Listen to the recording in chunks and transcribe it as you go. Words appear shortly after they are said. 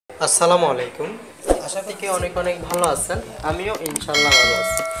আসসালামু আলাইকুম। আশা করি অনেক অনেক ভালো আছেন। আমিও ইনশাল্লাহ ভালো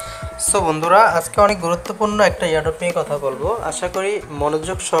আছি। সো বন্ধুরা, আজকে অনেক গুরুত্বপূর্ণ একটা এয়ারড্রপ নিয়ে কথা বলবো। আশা করি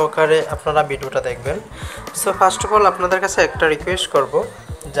মনোযোগ সহকারে আপনারা ভিডিওটা দেখবেন। সো ফার্স্ট অফ অল আপনাদের কাছে একটা রিকোয়েস্ট করব,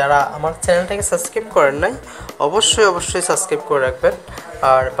 যারা আমার চ্যানেলটাকে সাবস্ক্রাইব করেন নাই অবশ্যই সাবস্ক্রাইব করে রাখবেন।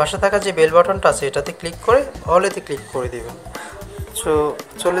 আর পাশে থাকা যে বেল বাটনটা আছে এটাতে ক্লিক করে অলেতে ক্লিক করে দিবেন। সো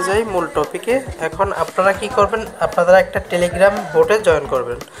চলে যাই মূল টপিকে। এখন আপনারা কি করবেন, আপনারা একটা টেলিগ্রাম বোটে জয়েন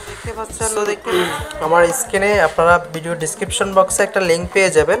করবেন। দেখতে পাচ্ছেন, দেখুন আমার স্ক্রিনে আপনারা ভিডিও ডিসক্রিপশন বক্সে একটা লিঙ্ক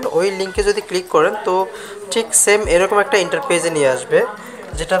পেয়ে যাবেন। ওই লিঙ্কে যদি ক্লিক করেন তো ঠিক সেম এরকম একটা ইন্টারপেজে নিয়ে আসবে,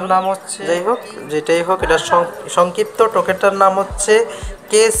 যেটার নাম হচ্ছে যেটাই হোক এটা সংক্ষিপ্ত টোকেনটার নাম হচ্ছে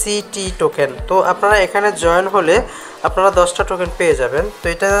KCT টোকেন। তো আপনারা এখানে জয়েন হলে আপনারা 10টা টোকেন পেয়ে যাবেন। তো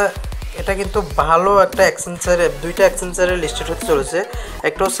এটা কিন্তু ভালো একটা এক্সচেঞ্জারে, দুইটা এক্সচেঞ্জারে লিস্টেড হতে চলেছে।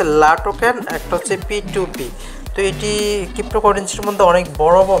 একটা হচ্ছে লা টোকেন, একটা হচ্ছে P2P। তো এটি ক্রিপ্টোকারেন্সির মধ্যে অনেক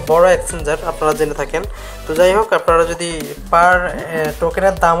বড় এক্সচেঞ্জার, আপনারা জেনে থাকেন। তো যাই হোক, আপনারা যদি পার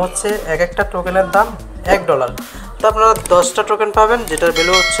টোকেনের দাম হচ্ছে একটা টোকেনের দাম $1। তো আপনারা 10টা টোকেন পাবেন, যেটার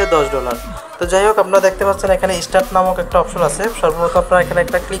ভ্যালু হচ্ছে $10। তো যাই হোক, আপনারা দেখতে পাচ্ছেন এখানে স্টার্ট নামক একটা অপশন আছে। সর্বপ্রথম আপনারা এখানে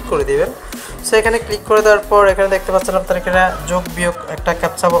একটা ক্লিক করে দিবেন। সো এখানে ক্লিক করে দেওয়ার পর এখানে দেখতে পাচ্ছেন আপনার এখানে যোগ বিয়োগ একটা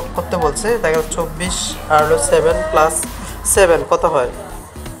ক্যাপচা করতে বলছে। দেখেন 24 আর 7 প্লাস 7 কত হয়।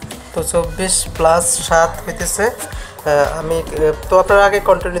 তো 24 প্লাস 7 হইতেছে তো আপনারা আগে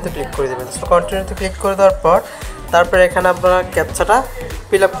কন্টিনিউতে ক্লিক করে দেবেন। সো কন্টিনিউতে ক্লিক করে দেওয়ার পর তারপরে এখানে আপনারা ক্যাপচাটা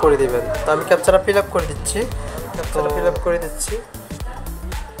ফিল আপ করে দিবেন। তো আমি ক্যাপচাটা ফিল আপ করে দিচ্ছি।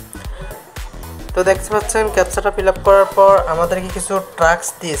 তো দেখতে পাচ্ছেন ক্যাপচাটা ফিল আপ করার পর আমাদেরকে কিছু টাস্ক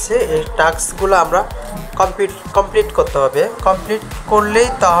দিয়েছে। এই টাস্কগুলো আমরা কমপ্লিট করতে হবে। কমপ্লিট করলেই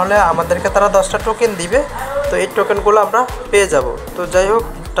তাহলে আমাদেরকে তারা 10টা টোকেন দিবে। তো এই টোকেনগুলো আমরা পেয়ে যাব। তো যাই হোক,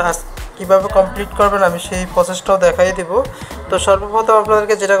 টাস্ক কীভাবে কমপ্লিট করবেন আমি সেই প্রসেসটাও দেখাই দেব। তো সর্বপ্রথম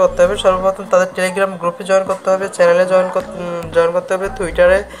আপনাদেরকে যেটা করতে হবে, সর্বপ্রথম তাদের টেলিগ্রাম গ্রুপে জয়েন করতে হবে, চ্যানেলে জয়েন করতে হবে,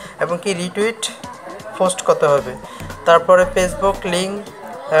 টুইটারে এবং কি রিটুইট পোস্ট করতে হবে। তারপরে ফেসবুক লিঙ্ক,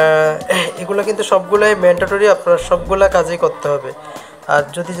 এগুলো কিন্তু সবগুলোই ম্যান্ডেটরি, আপনার সবগুলা কাজই করতে হবে। আর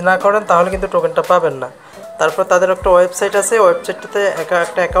যদি না করেন তাহলে কিন্তু টোকেনটা পাবেন না। তারপর তাদের একটা ওয়েবসাইট আছে, ওয়েবসাইটটাতে একটা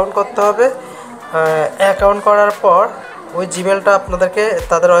অ্যাকাউন্ট করতে হবে। অ্যাকাউন্ট করার পর ওই জিমেলটা আপনাদেরকে,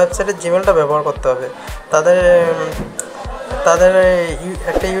 তাদের ওয়েবসাইটের জিমেলটা ব্যবহার করতে হবে। তাদের তাদের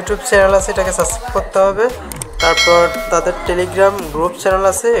একটা ইউটিউব চ্যানেল আছে, এটাকে সাবস্ক্রাইব করতে হবে। তারপর তাদের টেলিগ্রাম গ্রুপ চ্যানেল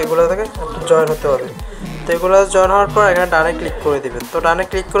আছে, এগুলো থেকে জয়েন হতে হবে। তো এগুলো জয়েন হওয়ার পর এখানে ডানে ক্লিক করে দিবেন। তো ডানে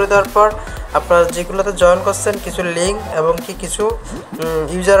ক্লিক করে দেওয়ার পর আপনারা যেগুলোতে জয়েন করছেন কিছু লিঙ্ক এবং কি কিছু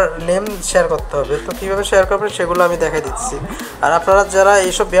ইউজার নেম শেয়ার করতে হবে। তো কীভাবে শেয়ার করবেন সেগুলো আমি দেখাই দিচ্ছি। আর আপনারা যারা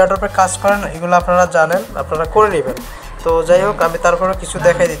এইসব এয়ারড্রপে কাজ করেন এগুলো আপনারা জানেন, আপনারা করে নেবেন। তো যাই হোক, আমি তারপরে কিছু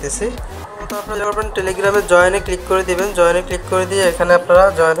দেখাই দিতেছি। তো আপনারা যা করবেন, টেলিগ্রামে জয়েনে ক্লিক করে দিবেন। জয়েনে ক্লিক করে দিয়ে এখানে আপনারা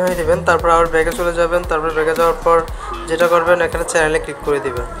জয়েন হয়ে দিবেন। তারপর আবার ব্যাগে চলে যাবেন। তারপর ব্যাগে যাওয়ার পর যেটা করবেন, এখানে চ্যানেলে ক্লিক করে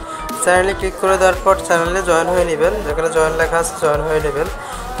দিবেন। চ্যানেলে ক্লিক করে দেওয়ার পর চ্যানেলে জয়েন হয়ে নেবেন। যেখানে জয়েন লেখা আছে জয়েন হয়ে নেবেন।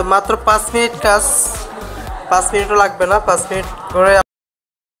 তো মাত্র 5 মিনিট কাজ, 5 মিনিটও লাগবে না। 5 মিনিট করে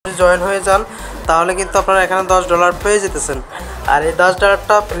জয়েন হয়ে যান, তাহলে কিন্তু আপনারা এখানে $10 পেয়ে যেতেছেন। আর এই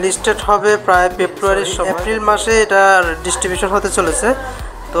 $10টা লিস্টেড হবে প্রায় এপ্রিল মাসে, এটা ডিস্ট্রিবিউশন হতে চলেছে।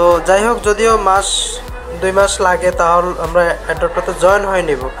 তো যাই হোক, যদিও 2 মাস লাগে, তাহলে আমরা অ্যাড্রপটাতে জয়েন হয়ে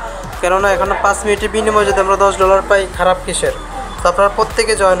নেব। কেননা এখানে 5 মিনিটের বিনিময়ে যদি আমরা $10 পাই, খারাপ কিসের। তো আপনারা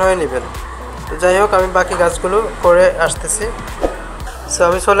প্রত্যেকে জয়েন হয়ে নেবেন। তো যাই হোক, আমি বাকি কাজগুলো করে আসতেছি। সো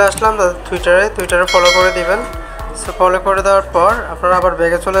আমি চলে আসলাম তাদের টুইটারে ফলো করে দিবেন। সো ফলো করে দেওয়ার পর আপনারা আবার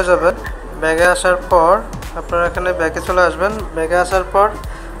ব্যাগে চলে যাবেন। ব্যাগে আসার পর আপনারা এখানে ব্যাগে চলে আসবেন। ব্যাগে আসার পর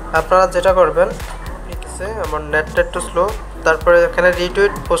আপনারা যেটা করবেন, আমার নেটটা একটু স্লো। তারপরে এখানে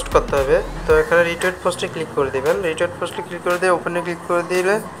রিটুইট পোস্ট করতে হবে। তো এখানে রিটুইট পোস্টে ক্লিক করে দিবেন। রিটুইট পোস্টে ক্লিক করে দিয়ে ওপেনে ক্লিক করে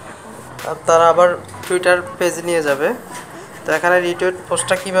দিলে তারা আবার টুইটার পেজে নিয়ে যাবে। তো এখানে রিটুইট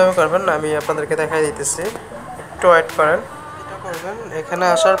পোস্টটা কীভাবে করবেন আমি আপনাদেরকে দেখাই দিতেছি, একটু ওয়েট করেন। এটা করবেন, এখানে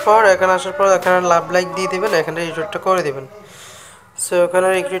আসার পর এখানে লাভ লাইক দিয়ে দিবেন, এখানে রিটুইটটা করে দিবেন। সো এখানে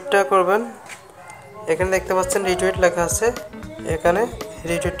রিটুইটটা করবেন। এখানে দেখতে পাচ্ছেন রিটুইট লেখা আছে, এখানে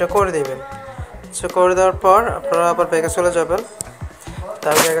রিটুইটটা করে দিবেন। সো করে দেওয়ার পর আপনারা আবার ব্যাগে চলে যাবেন।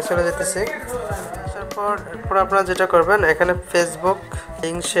 তার ব্যাগে চলে যেতেছি। আসার পর এরপর আপনারা যেটা করবেন, এখানে ফেসবুক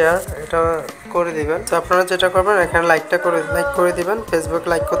লিঙ্ক শেয়ার এটা করে দিবেন। তো আপনারা যেটা করবেন, এখানে লাইক করে দিবেন। ফেসবুক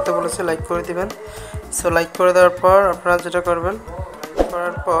লাইক করতে বলেছে, লাইক করে দিবেন। সো লাইক করে দেওয়ার পর আপনারা যেটা করবেন, লাইক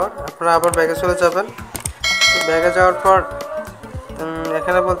করার পর আপনারা আবার ব্যাগে চলে যাবেন। ব্যাগে যাওয়ার পর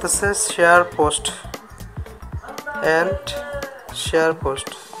এখানে বলতেছে শেয়ার পোস্ট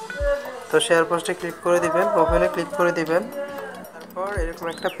তো শেয়ার পোস্টে ক্লিক করে দিবেন, ওপেনে ক্লিক করে দিবেন। তারপর এরকম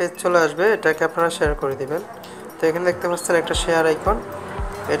একটা পেজ চলে আসবে, এটাকে আপনারা শেয়ার করে দিবেন। তো এখানে দেখতে পাচ্ছেন একটা শেয়ার আইকন,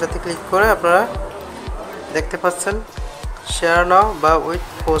 এটাতে ক্লিক করে আপনারা দেখতে পাচ্ছেন শেয়ার নাও বা উইথ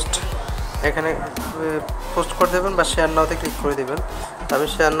পোস্ট, এখানে পোস্ট করে দেবেন বা শেয়ার নাওতে ক্লিক করে দেবেন। তো আমি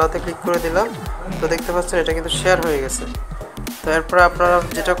শেয়ার নাওতে ক্লিক করে দিলাম। তো দেখতে পাচ্ছেন এটা কিন্তু শেয়ার হয়ে গেছে। তো এরপর আপনারা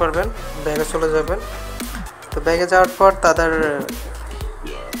যেটা করবেন, ব্যাগে চলে যাবেন। তো ব্যাগে যাওয়ার পর তাদের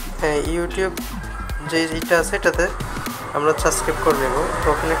ইউটিউব যে এটা আছে এটাতে আমরা সাবস্ক্রাইব করে নেব। তো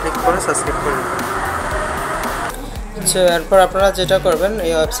ওখানে ক্লিক করে সাবস্ক্রাইব করে নেব। আচ্ছা, এরপর আপনারা যেটা করবেন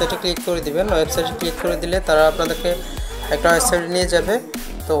এই ওয়েবসাইটে ক্লিক করে দিবেন। ওয়েবসাইটে ক্লিক করে দিলে তারা আপনাদেরকে একটা ওয়েবসাইটে নিয়ে যাবে।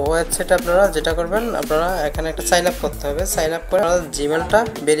 তো ওয়েবসাইটে আপনারা যেটা করবেন, আপনারা এখানে একটা সাইন আপ করতে হবে। সাইন আপ করে আপনারা জিমেলটা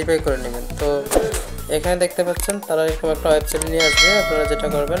ভেরিফাই করে নেবেন। তো এখানে দেখতে পাচ্ছেন তারা এরকম একটা ওয়েবসাইটে নিয়ে আসবে। আপনারা যেটা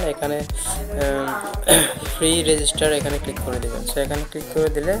করবেন এখানে ফ্রি রেজিস্টার এখানে ক্লিক করে দেবেন। সো এখানে ক্লিক করে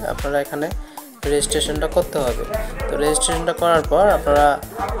দিলে আপনারা এখানে রেজিস্ট্রেশনটা করতে হবে। তো রেজিস্ট্রেশনটা করার পর আপনারা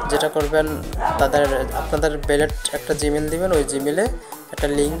যেটা করবেন, আপনাদের ভ্যালিড একটা জিমেল দিবেন। ওই জিমেলে একটা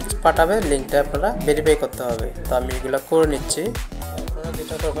লিঙ্ক পাঠাবে, লিঙ্কটা আপনারা ভেরিফাই করতে হবে। তো আমি এগুলো করে নিচ্ছি। আপনারা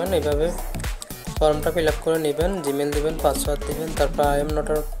যেটা করবেন এইভাবে ফর্মটা ফিল আপ করে নেবেন, জিমেল দিবেন, পাসওয়ার্ড দিবেন, তারপর I am not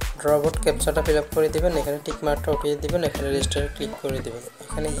a robot ক্যাপচাটা fill up করে দিবেন। এখানে টিক মার্কটা উঠিয়ে দিবেন, এখানে রেজিস্টারে ক্লিক করে দিবেন।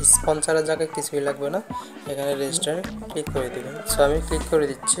 এখানে স্পন্সরের জায়গায় কিছুই লাগবে না, এখানে রেজিস্টারে ক্লিক করে দিবেন। সো আমি ক্লিক করে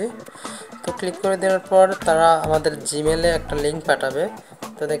দিচ্ছি। তো ক্লিক করে দেওয়ার পর তারা আমাদের জিমেলে একটা লিঙ্ক পাঠাবে।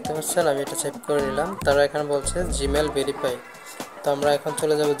 তো দেখতে পাচ্ছেন আমি এটা সেভ করে নিলাম। তারা এখানে বলছে জিমেল ভেরিফাই। তো আমরা এখন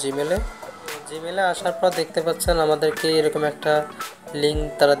চলে যাব জিমেলে। জিমেলে আসার পর দেখতে পাচ্ছেন আমাদেরকে এরকম একটা লিঙ্ক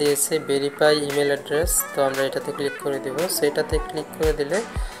তারা দিয়েছে, ভেরিফাই ইমেল অ্যাড্রেস। তো আমরা এটাতে ক্লিক করে দেব। সেটাতে ক্লিক করে দিলে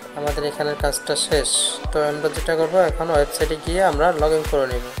আমাদের এখানের কাজটা শেষ। তো আমরা যেটা করব, এখন ওয়েবসাইটে গিয়ে আমরা লগ ইন করে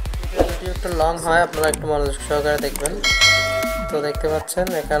নেব। যদি একটু লং হয় আপনারা একটু মনোযোগ সহকারে দেখবেন। তো দেখতে পাচ্ছেন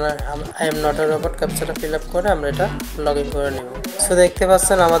এখানে I am not a robot ক্যাপচাটা fill up করে আমরা এটা লগ ইন করে নেব। সো দেখতে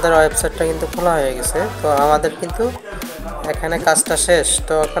পাচ্ছেন আমাদের ওয়েবসাইটটা কিন্তু খোলা হয়ে গেছে। তো আমাদের কিন্তু এখানে কাজটা শেষ।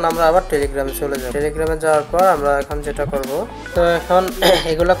 তো এখন আমরা আবার টেলিগ্রামে চলে যাব। টেলিগ্রামে যাওয়ার পর আমরা এখন যেটা করব, তো এখন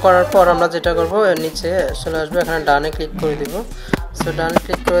এগুলো করার পর আমরা যেটা করব, এর নিচে চলে আসবে, এখানে ডানে ক্লিক করে দিব। সো ডানে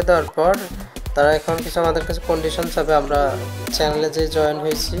ক্লিক করে দেওয়ার পর তারা এখন কিছু আমাদের কাছে কন্ডিশন চাবে। আমরা চ্যানেলে যে জয়েন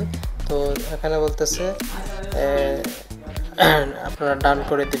হয়েছি, তো এখানে বলতেছে আপনারা ডান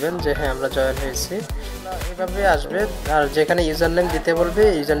করে দিবেন যে হ্যাঁ আমরা জয়েন হয়েছি। এইভাবে আসবে। আর যেখানে ইউজার নেম দিতে বলবে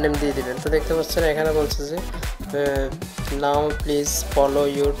ইউজার নেম দিয়ে দিবেন। তো দেখতে পাচ্ছেন এখানে বলছে যে নাও please follow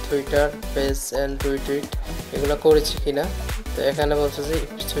your Twitter page and tweet, এগুলো করেছি কিনা। তো এখানে বলছে যে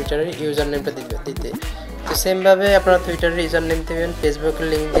টুইটারের ইউজার নেমটা দিতে। তো সেমভাবে আপনারা টুইটারের ইউজার নেম দিবেন, ফেসবুকের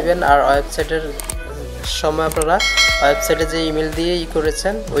লিঙ্ক দিবেন, আর ওয়েবসাইটের সময় আপনারা ওয়েবসাইটে যে ইমেল দিয়ে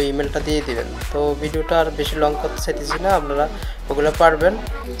করেছেন ওই ইমেলটা দিয়ে দিবেন। তো ভিডিওটা আর বেশি লং করতে চাইতেছি না, আপনারা ওগুলো পারবেন।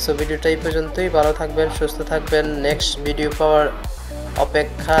 সো ভিডিওটা এই পর্যন্তই। ভালো থাকবেন, সুস্থ থাকবেন, নেক্সট ভিডিও পাওয়ার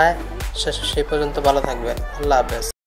অপেক্ষায় সেই পর্যন্ত ভালো থাকবেন। আল্লাহ হাফেজ।